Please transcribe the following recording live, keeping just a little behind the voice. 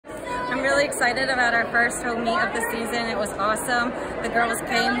really excited about our first home meet of the season. It was awesome. The girls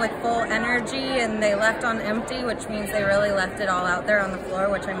came with full energy and they left on empty, which means they really left it all out there on the floor,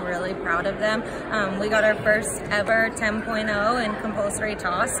 which I'm really proud of them. We got our first ever 10.0 in compulsory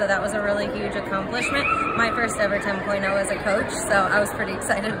toss, so that was a really huge accomplishment. My first ever 10.0 as a coach, so I was pretty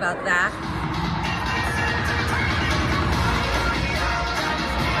excited about that.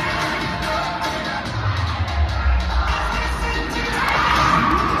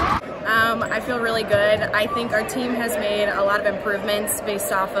 I feel really good. I think our team has made a lot of improvements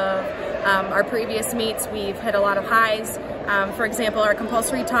based off of our previous meets. We've hit a lot of highs. For example, our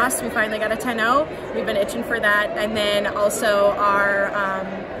compulsory toss, we finally got a 10.0. We've been itching for that. And then also our,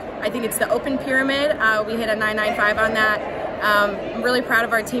 I think it's the open pyramid. We hit a 9.95 on that. I'm really proud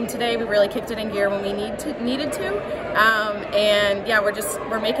of our team today. We really kicked it in gear when we needed to. And yeah,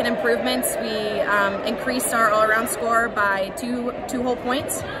 we're making improvements. We increased our all-around score by two whole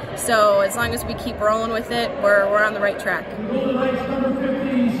points. So as long as we keep rolling with it, we're on the right track.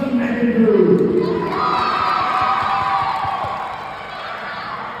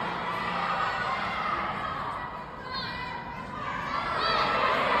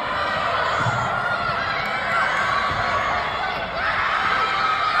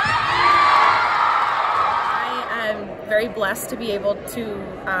 Very blessed to be able to,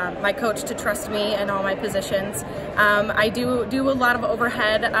 my coach to trust me in all my positions. I do a lot of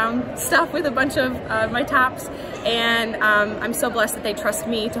overhead stuff with a bunch of my tops, and I'm so blessed that they trust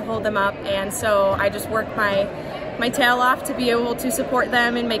me to hold them up, and so I just work my tail off to be able to support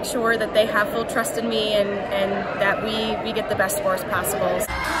them and make sure that they have full trust in me and that we get the best scores possible.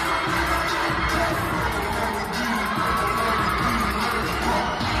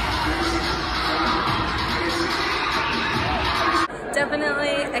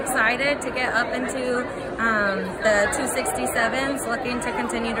 Definitely excited to get up into the 267s, looking to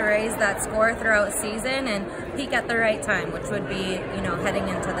continue to raise that score throughout season and peak at the right time, which would be, heading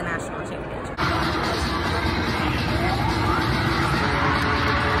into the national championship.